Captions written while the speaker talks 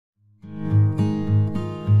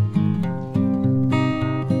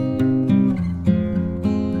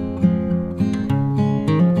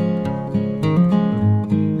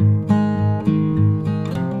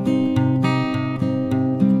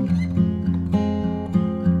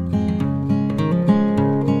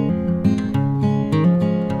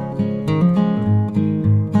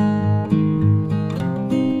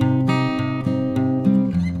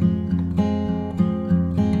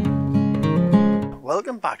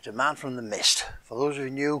back to Man from the Mist. For those of you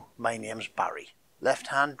new, my name's Barry.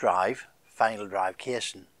 Left-hand drive, final drive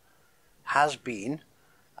casing has been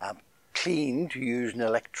cleaned using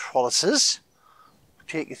electrolysis. I'll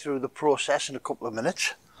take you through the process in a couple of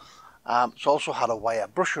minutes. It's also had a wire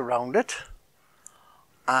brush around it,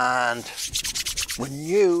 and we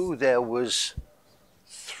knew there was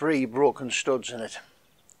 3 broken studs in it.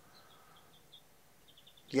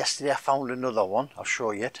 Yesterday I found another one. I'll show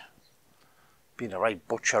you it. Been a right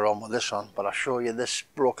butcher on with this one, but I'll show you this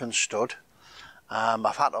broken stud.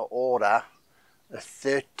 I've had to order a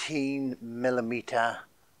 13mm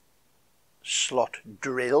slot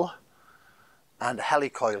drill and a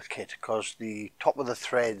helicoil kit because the top of the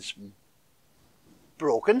thread's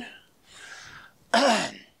broken.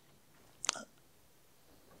 And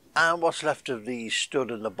what's left of the stud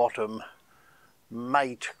in the bottom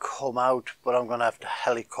might come out, but I'm going to have to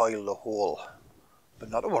helicoil the hole. But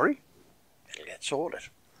not to worry, it'll get sorted.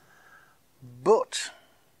 But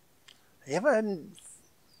you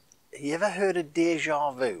ever heard of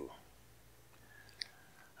deja vu?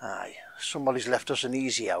 Aye, somebody's left us an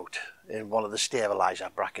easy out in one of the stabilizer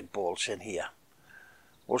bracket bolts in here.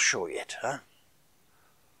 We'll show you it, huh?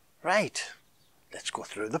 Right, let's go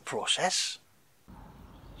through the process.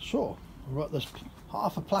 So, I've got this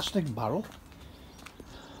half a plastic barrel.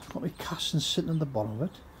 Got my casting sitting in the bottom of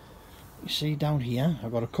it. You see down here,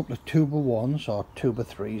 I've got a couple of tuber 1s or tuber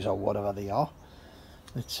 3s or whatever they are.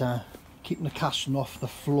 It's keeping the casting off the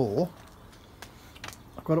floor.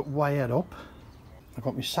 I've got it wired up. I've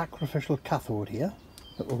got my sacrificial cathode here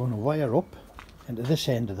that we're going to wire up into this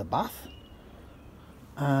end of the bath,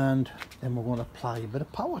 and then we're going to apply a bit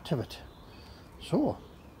of power to it. So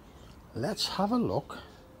let's have a look.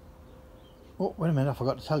 Oh, wait a minute, I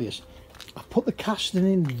forgot to tell you. I put the casting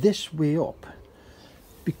in this way up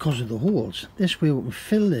because of the holes. This way we can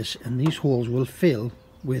fill this, and these holes will fill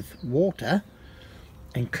with water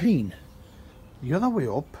and clean. The other way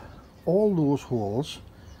up, all those holes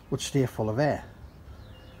would stay full of air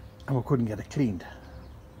and we couldn't get it cleaned.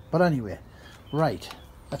 But anyway, right,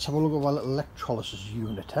 let's have a look at our little electrolysis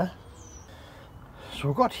unit, huh? So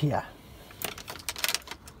we've got here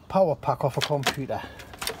power pack off a computer,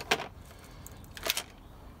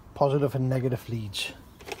 positive and negative leads,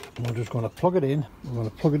 and we're just going to plug it in. We're going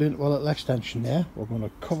to plug it into a little extension there. We're going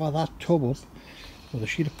to cover that tub up with a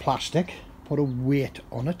sheet of plastic, put a weight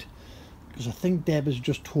on it, because I think Deb has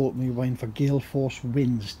just told me we're in for gale force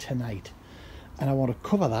winds tonight, and I want to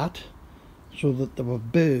cover that so that the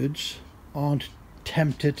birds aren't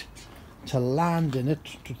tempted to land in it,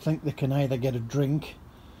 to think they can either get a drink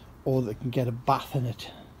or they can get a bath in it.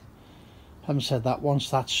 Having said that, once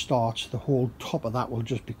that starts, the whole top of that will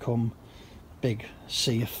just become a big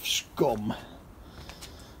sea of scum.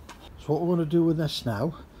 So what we're going to do with this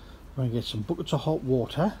now, we're going to get some buckets of hot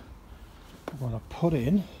water. We're going to put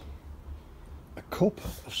in a cup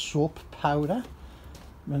of soap powder,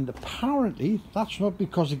 and apparently that's not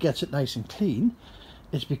because it gets it nice and clean,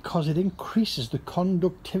 it's because it increases the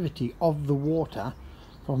conductivity of the water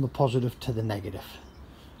from the positive to the negative.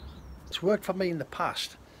 It's worked for me in the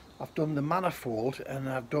past. I've done the manifold, and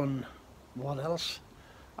I've done, what else?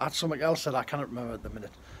 I had something else that I can't remember at the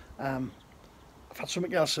minute. I've had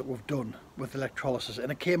something else that we've done with electrolysis,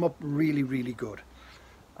 and it came up really, really good.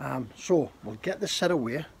 So we'll get this set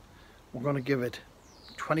away. We're going to give it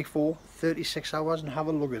 24, 36 hours and have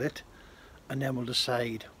a look at it, and then we'll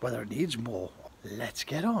decide whether it needs more. Let's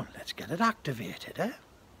get on, let's get it activated, eh?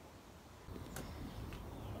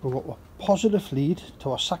 We've got a positive lead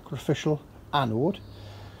to our sacrificial anode.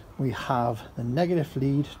 We have the negative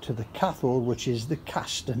lead to the cathode, which is the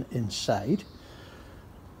casting inside.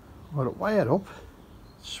 We've got it wired up,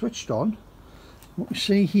 switched on. What we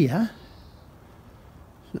see here,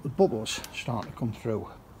 little bubbles starting to come through.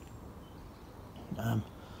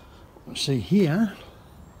 We see here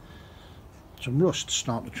some rust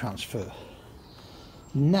starting to transfer.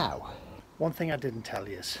 Now, one thing I didn't tell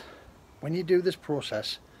you is, when you do this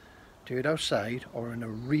process, do it outside or in a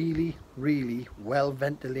really, really well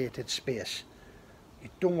ventilated space. You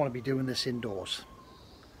don't want to be doing this indoors.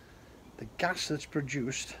 The gas that's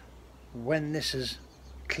produced when this is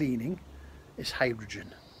cleaning is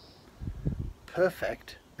hydrogen.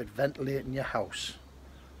 Perfect at ventilating your house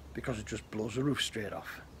because it just blows the roof straight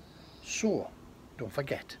off. So don't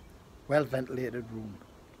forget, well ventilated room.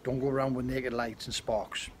 Don't go around with naked lights and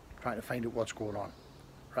sparks trying to find out what's going on.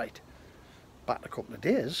 Right, back in a couple of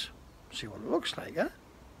days, see what it looks like, eh?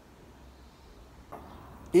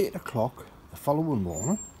 8 o'clock the following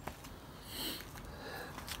morning,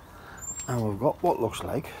 and we've got what looks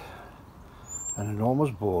like an enormous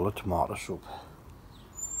bowl of tomato soup.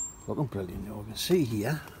 Looking brilliant. You can see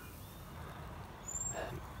here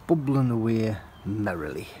bubbling away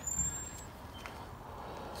merrily.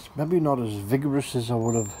 It's maybe not as vigorous as I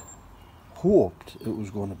would have hoped it was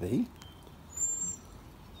going to be,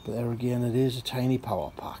 but there again, it is a tiny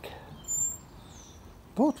power pack.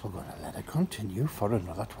 But we're going to let it continue for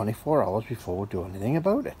another 24 hours before we do anything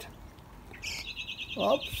about it.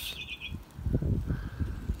 Oops.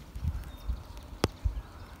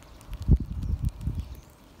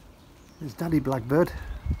 There's Daddy Blackbird,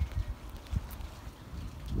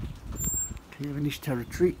 clearing his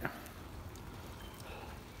territory.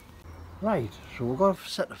 Right, so we've got a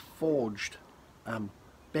set of forged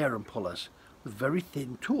bearing pullers with very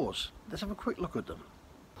thin toes. Let's have a quick look at them.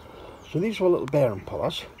 So these are little bearing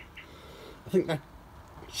pullers. I think they're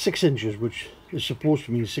 6 inches, which is supposed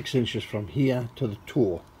to mean 6 inches from here to the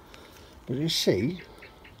toe. But you see,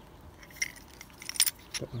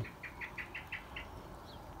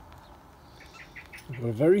 we've got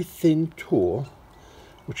a very thin toe,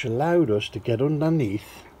 which allowed us to get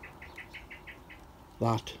underneath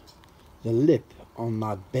that, the lip on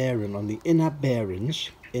that bearing, on the inner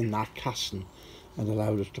bearings in that casting, and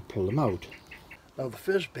allowed us to pull them out. Now the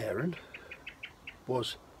first bearing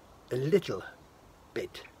was a little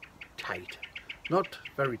bit tight, not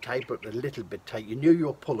very tight, but a little bit tight. You knew you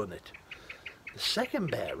were pulling it. The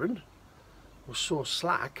second bearing was so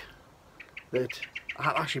slack that I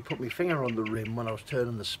had actually put my finger on the rim when I was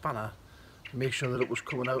turning the spanner to make sure that it was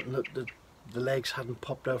coming out and that the legs hadn't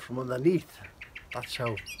popped out from underneath. That's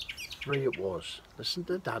how free it was. Listen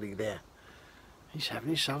to Daddy there. He's having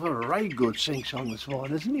himself a right good sing song this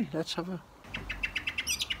morning, isn't he? Let's have a...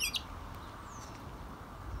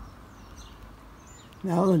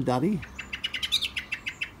 Now then, Daddy.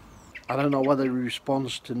 I don't know whether he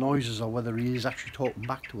responds to noises or whether he is actually talking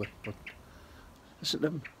back to it, but listen to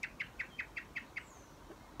him.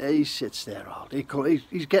 He sits there all day.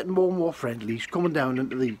 He's getting more and more friendly. He's coming down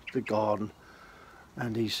into the garden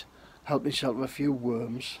and he's helped himself with a few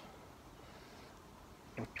worms.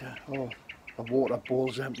 But oh, the water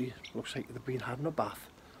bowl's empty. Looks like they've been having a bath.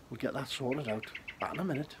 We'll get that sorted out. Back in a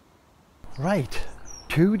minute. Right,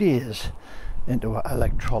 2 days into our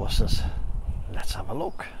electrolysis. Let's have a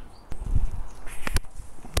look.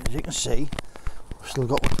 As you can see, we've still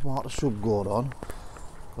got the tomato soup going on.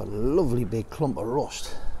 Got a lovely big clump of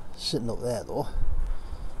rust sitting up there though.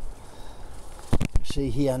 You see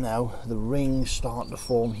here now the rings starting to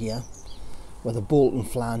form here where the bolt and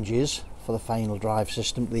flange is for the final drive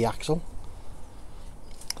system to the axle.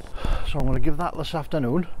 So I'm going to give that this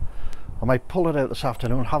afternoon. I might pull it out this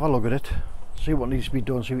afternoon, have a look at it, see what needs to be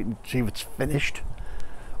done, see if it's finished,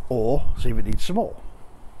 or see if it needs some more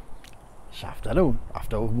this afternoon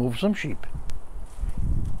after we've moved some sheep.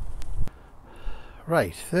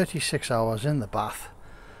 Right, 36 hours in the bath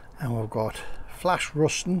and we've got flash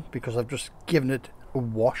rusting because I've just given it a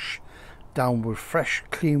wash down with fresh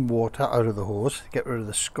clean water out of the hose to get rid of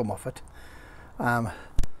the scum off it.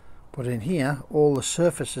 But in here all the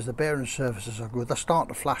surfaces, the bearing surfaces are good. They're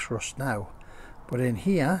starting to flash rust now, but in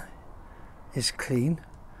here is clean.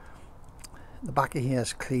 The back of here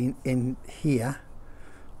is clean. In here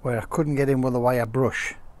where I couldn't get in with a wire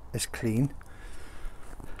brush is clean.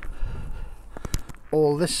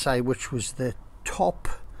 All this side, which was the top,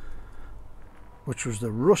 which was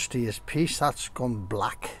the rustiest piece, that's gone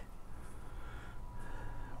black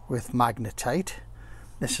with magnetite.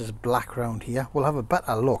 This is black round here. We'll have a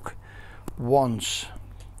better look once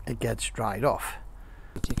it gets dried off.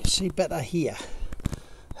 But you can see better here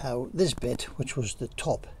how this bit, which was the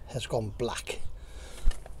top, has gone black.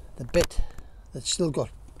 The bit that's still got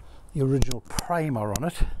the original primer on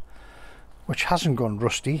it, which hasn't gone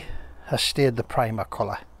rusty, has stayed the primer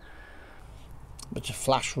colour. But a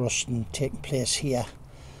flash rusting taking place here,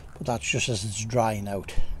 but that's just as it's drying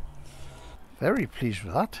out. Very pleased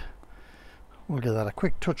with that. We'll give that a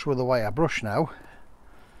quick touch with a wire brush now.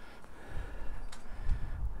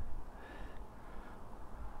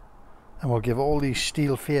 And we'll give all these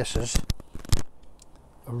steel faces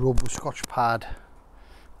a rub with Scotch pad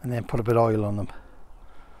and then put a bit of oil on them.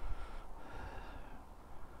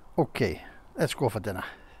 Okay, let's go for dinner.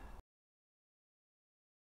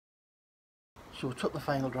 So we took the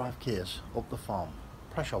final drive case up the farm,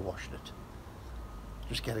 pressure washed it,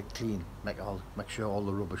 just get it clean, make sure all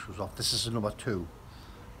the rubbish was off. This is the number 2.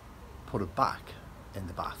 Put it back in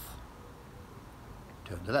the bath,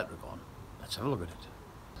 turn the electric on. Let's have a look at it.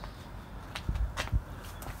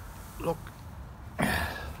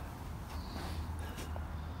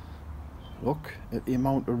 Look at the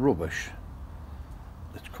amount of rubbish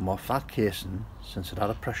that's come off that casing since it had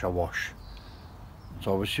a pressure wash. It's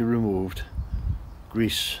obviously removed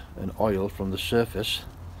grease and oil from the surface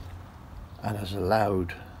and has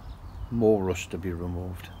allowed more rust to be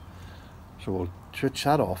removed. So we'll switch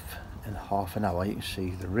that off in half an hour. You can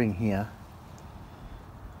see the ring here,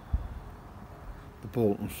 the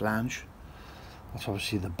bolt and flange, that's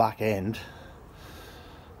obviously the back end.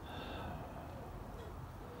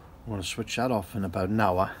 I'm going to switch that off in about an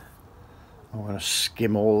hour. I'm going to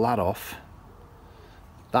skim all that off.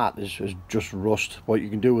 That is just rust. What you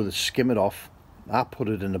can do with it, skim it off. I put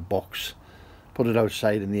it in a box, put it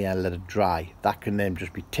outside in the air, let it dry. That can then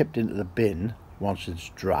just be tipped into the bin once it's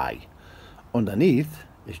dry. Underneath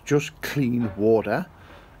is just clean water,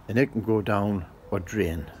 and it can go down or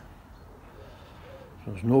drain.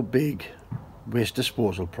 So there's no big waste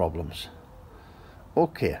disposal problems.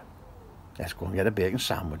 Okay, let's go and get a bacon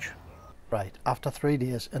sandwich. Right, after 3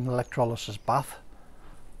 days in the electrolysis bath,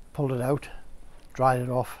 pulled it out, dried it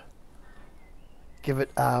off, give it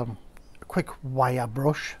a quick wire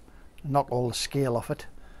brush, knock all the scale off it.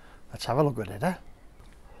 Let's have a look at it, eh?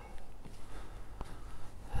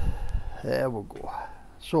 There we go.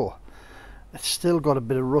 So it's still got a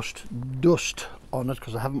bit of rust dust on it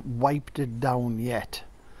because I haven't wiped it down yet,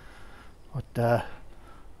 but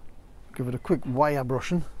give it a quick wire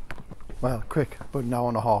brushing. Well, quick, about an hour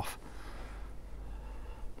and a half.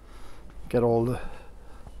 Get all the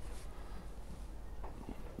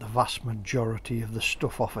vast majority of the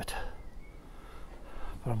stuff off it,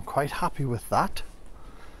 but I'm quite happy with that.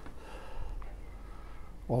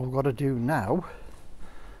 All I've got to do now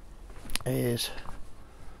is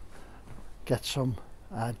get some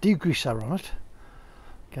degreaser on it,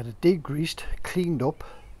 get it degreased, cleaned up,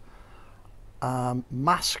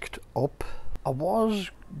 masked up. I was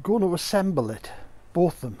going to assemble it,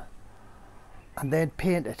 both of them, and then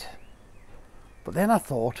paint it, but then I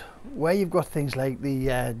thought, where you've got things like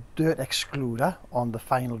the dirt excluder on the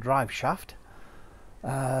final drive shaft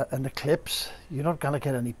and the clips, you're not going to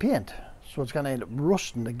get any paint, so it's going to end up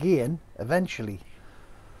rusting again eventually.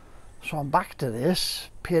 So I'm back to this,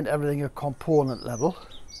 paint everything at component level,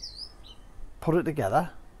 put it together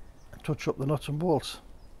and touch up the nuts and bolts.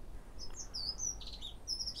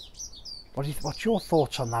 What's your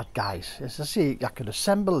thoughts on that, guys? As I say, I could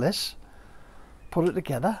assemble this, put it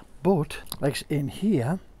together, but like in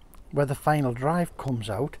here where the final drive comes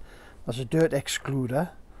out, there's a dirt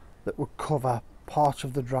excluder that would cover parts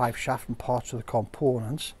of the drive shaft and parts of the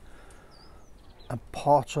components and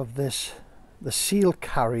parts of this, the seal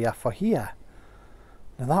carrier for here.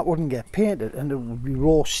 Now that wouldn't get painted and it would be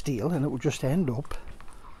raw steel and it would just end up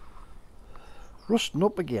rusting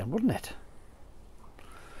up again, wouldn't it?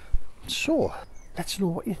 So let's know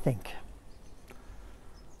what you think.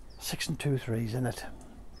 6 2/3 in it.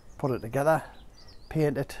 Put it together,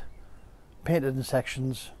 paint it in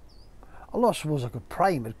sections. I suppose I could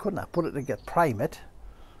prime it, couldn't I? Put it together, prime it,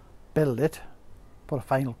 build it, put a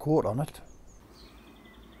final coat on it.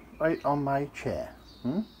 Right on my chair.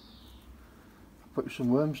 Put some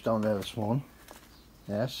worms down there this morning.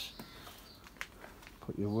 Yes.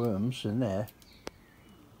 Put your worms in there.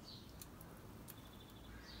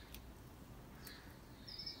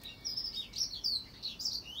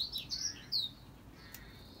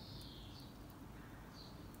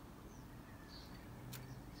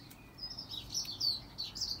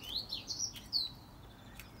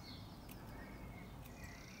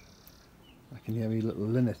 I can hear me little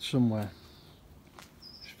linnet somewhere.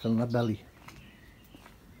 She's filling her belly.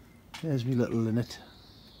 There's me little linnet.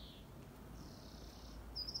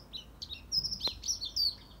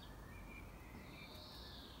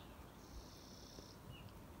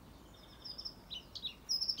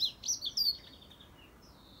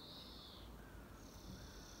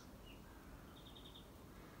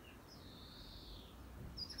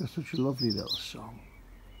 It's got such a lovely little song.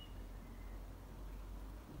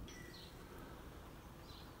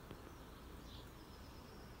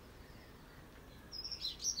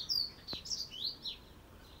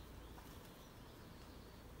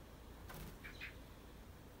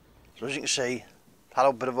 So as you can see, had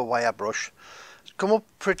a bit of a wire brush. It's come up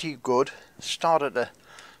pretty good. Started to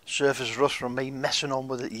surface rust from me messing on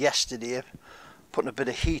with it yesterday, putting a bit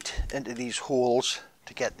of heat into these holes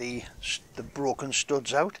to get the broken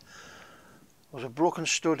studs out. There's a broken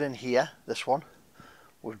stud in here, this one.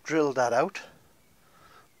 We've drilled that out.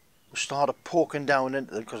 We started poking down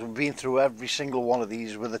into them because we've been through every single one of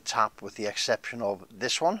these with a tap, with the exception of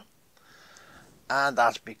this one. And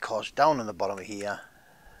that's because down in the bottom of here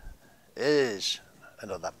is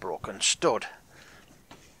another broken stud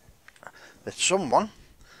that someone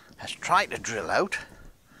has tried to drill out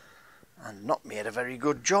and not made a very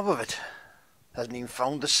good job of it. Hasn't even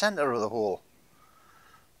found the centre of the hole.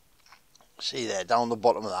 See there, down the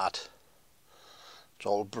bottom of that, it's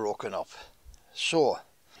all broken up. So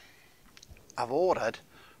I've ordered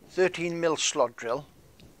 13mm slot drill,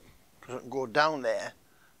 because I can go down there,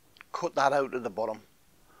 cut that out at the bottom,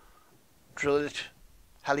 drill it,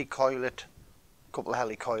 helicoil it, a couple of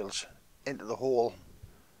helicoils into the hole,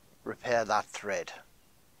 repair that thread.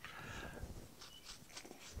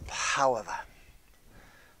 However,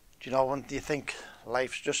 do you know when do you think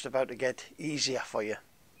life's just about to get easier for you?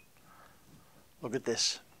 Look at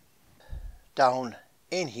this. Down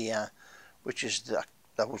in here, which is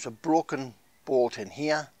there was a broken bolt in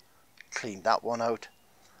here, cleaned that one out.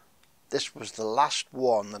 This was the last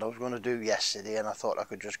one that I was going to do yesterday, and I thought I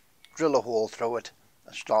could just drill a hole through it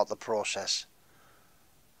and start the process.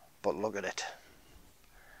 But look at it.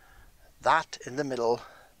 That in the middle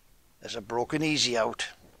is a broken easy out.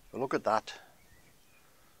 Look at that.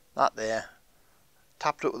 That there,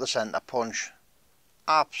 tapped it with a centre punch,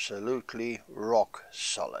 absolutely rock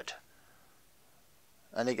solid.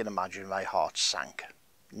 And you can imagine my heart sank.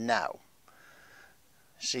 Now,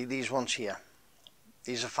 see these ones here?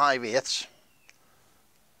 These are 5/8.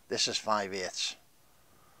 This is 5/8.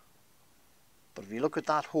 But if you look at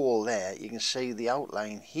that hole there, you can see the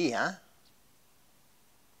outline here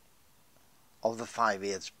of the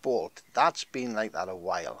 5/8 bolt. That's been like that a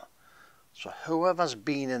while. So whoever's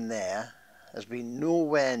been in there has been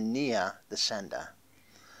nowhere near the centre.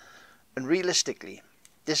 And realistically,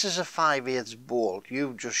 this is a 5/8 bolt.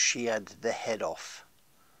 You've just sheared the head off.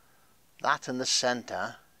 That in the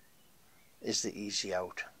centre is the easy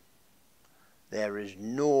out. There is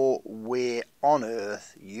no way on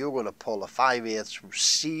earth you're going to pull a 5/8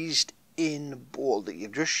 seized in bolt that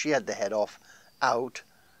you've just sheared the head off out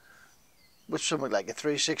with something like a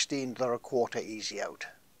 3/16 or a quarter easy out.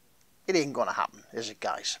 It ain't going to happen, is it,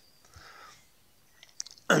 guys?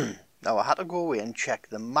 Now I had to go away and check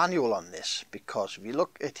the manual on this, because if you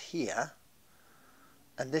look at here,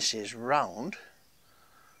 and this is round,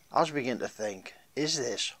 I was beginning to think, is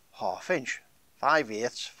this 1/2 inch?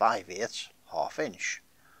 5/8, 5/8, 1/2 inch.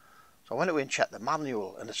 So I went away and checked the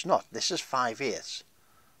manual, and it's not. This is 5/8.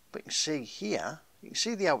 But you can see here, you can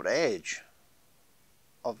see the outer edge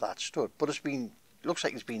of that stud, but it's been, looks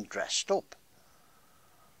like it's been dressed up.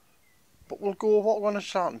 But we'll go, what we're going to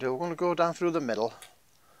start and do, we're going to go down through the middle.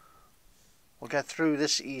 We'll get through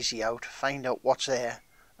this easy out, find out what's there,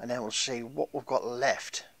 and then we'll see what we've got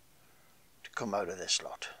left to come out of this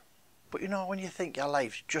lot. But you know, when you think your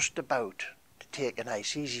life's just about to take a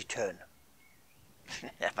nice easy turn,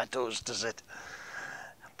 never does it?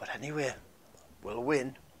 But anyway, we'll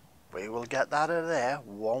win. We will get that out of there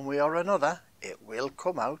one way or another. It will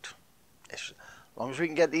come out. As long as we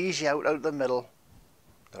can get the easy out of the middle,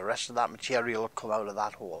 the rest of that material will come out of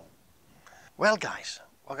that hole. Well guys,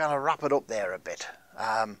 we're going to wrap it up there a bit,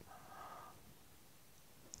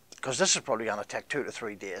 because this is probably going to take 2 to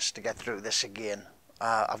 3 days to get through this again.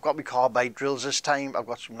 I've got my carbide drills this time. I've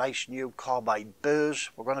got some nice new carbide burrs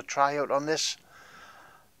we're going to try out on this.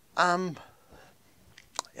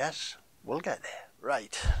 Yes, we'll get there.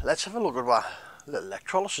 Right, let's have a look at our little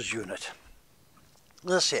electrolysis unit.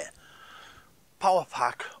 This here, power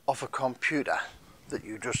pack off a computer that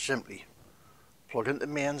you just simply plug into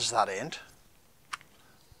mains that end.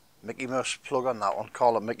 Mickey Mouse plug on that one,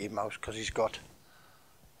 call it Mickey Mouse because he's got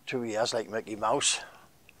 2 ears like Mickey Mouse.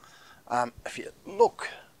 If you look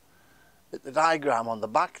at the diagram on the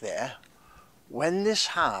back there, when this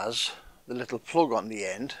has the little plug on the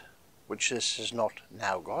end, which this has not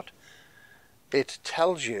now got, it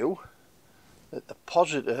tells you that the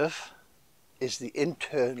positive is the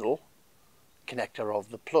internal connector of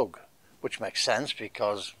the plug, which makes sense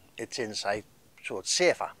because it's inside, so it's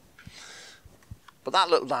safer. But that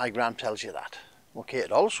little diagram tells you that. Okay,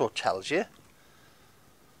 it also tells you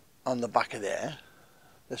on the back of there,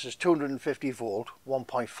 this is 250 volt,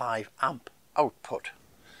 1.5 amp output.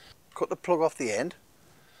 Cut the plug off the end.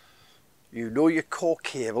 You know your core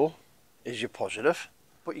cable is your positive,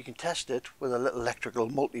 but you can test it with a little electrical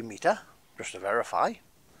multimeter just to verify.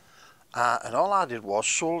 And all I did was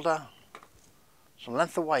solder some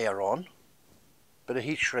length of wire on, bit of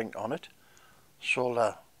heat shrink on it,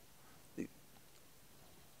 solder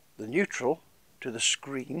the neutral to the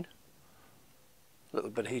screen, a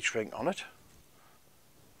little bit of heat shrink on it,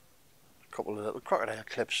 a couple of little crocodile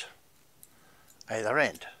clips either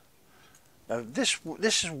end. Now this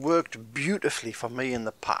has worked beautifully for me in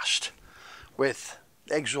the past with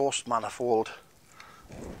the exhaust manifold,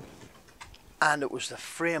 and it was the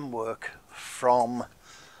framework from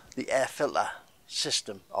the air filter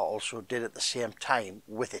system I also did at the same time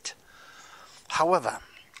with it. However,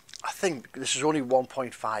 I think this is only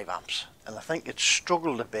 1.5 amps, and I think it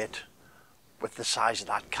struggled a bit with the size of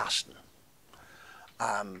that casting.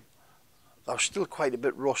 There was still quite a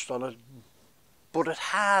bit rust on it, but it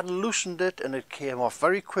had loosened it and it came off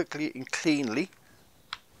very quickly and cleanly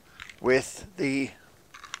with the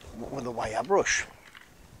wire brush.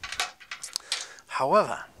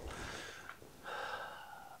 However,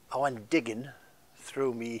 I went digging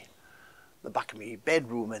through the back of my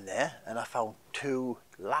bedroom in there, and I found 2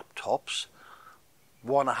 laptops.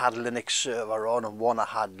 One I had Linux server on, and one I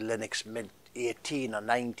had Linux Mint 18 or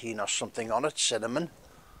 19 or something on it, cinnamon.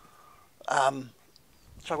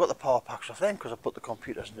 So I got the power packs off them because I put the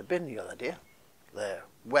computers in the bin the other day. They're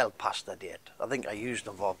well past their date. I think I used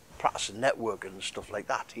them for practicing networking and stuff like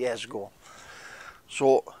that years ago.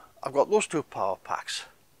 So I've got those 2 power packs.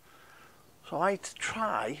 So I had to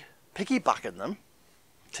try piggybacking them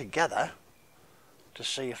together to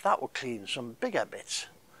see if that would clean some bigger bits.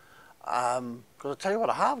 Because I'll tell you what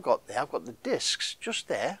I have got there. I've got the discs just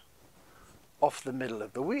there off the middle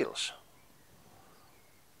of the wheels.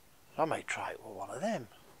 So I might try it with one of them.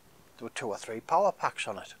 There were 2 or 3 power packs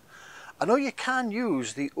on it. I know you can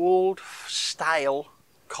use the old style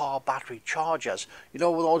car battery chargers. You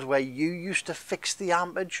know, the ones where you used to fix the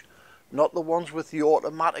ampage, not the ones with the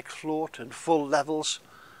automatic float and full levels,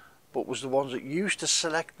 but was the ones that used to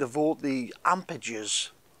select the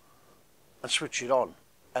ampages and switch it on,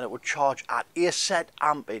 and it would charge at a set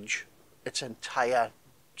ampage its entire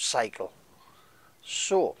cycle.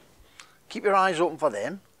 So keep your eyes open for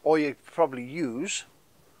them, or you probably use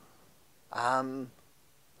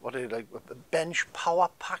what is it, like a bench power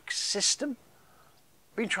pack system.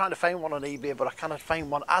 Been trying to find one on eBay, but I cannot find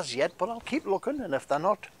one as yet, but I'll keep looking, and if they're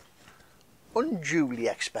not unduly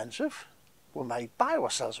expensive, we might buy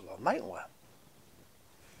ourselves one, mightn't we?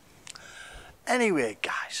 Anyway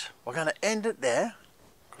guys, we're going to end it there,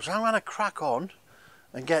 because I'm going to crack on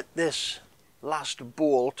and get this last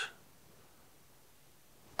bolt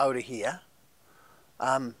out of here.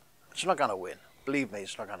 It's not going to win. Believe me,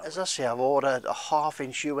 it's not going to win. As I say, I've ordered a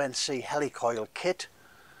 1/2" UNC helicoil kit.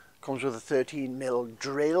 Comes with a 13mm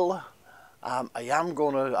drill.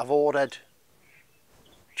 I've ordered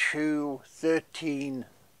 2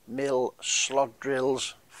 13mm slot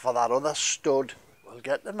drills for that other stud. We'll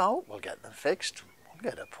get them out, we'll get them fixed,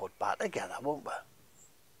 we'll get it put back together, won't we?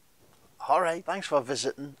 Alright, thanks for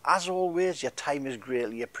visiting. As always, your time is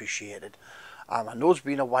greatly appreciated. I know it's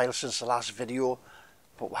been a while since the last video,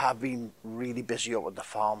 but we have been really busy up at the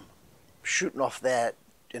farm. Shooting off there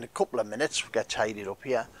in a couple of minutes, we'll get tidied up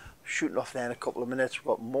here. Shooting off there in a couple of minutes, we've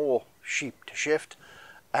got more sheep to shift,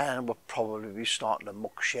 and we'll probably be starting to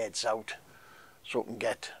muck sheds out so we can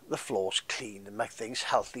get the floors cleaned and make things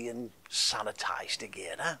healthy and sanitised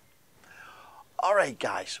again. Alright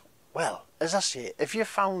guys, well, as I say, if you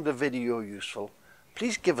found the video useful,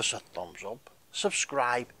 please give us a thumbs up,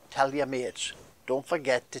 subscribe, tell your mates. Don't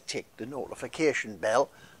forget to tick the notification bell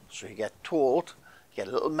so you get told, you get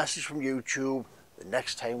a little message from YouTube the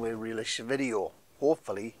next time we release a video.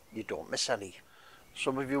 Hopefully you don't miss any.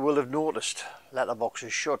 Some of you will have noticed letterbox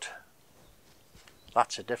is shut.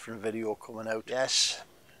 That's a different video coming out. Yes,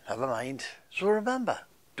 never mind. So remember,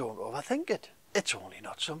 don't overthink it. It's only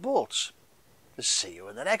nuts and bolts. See you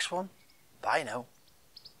in the next one. Bye now.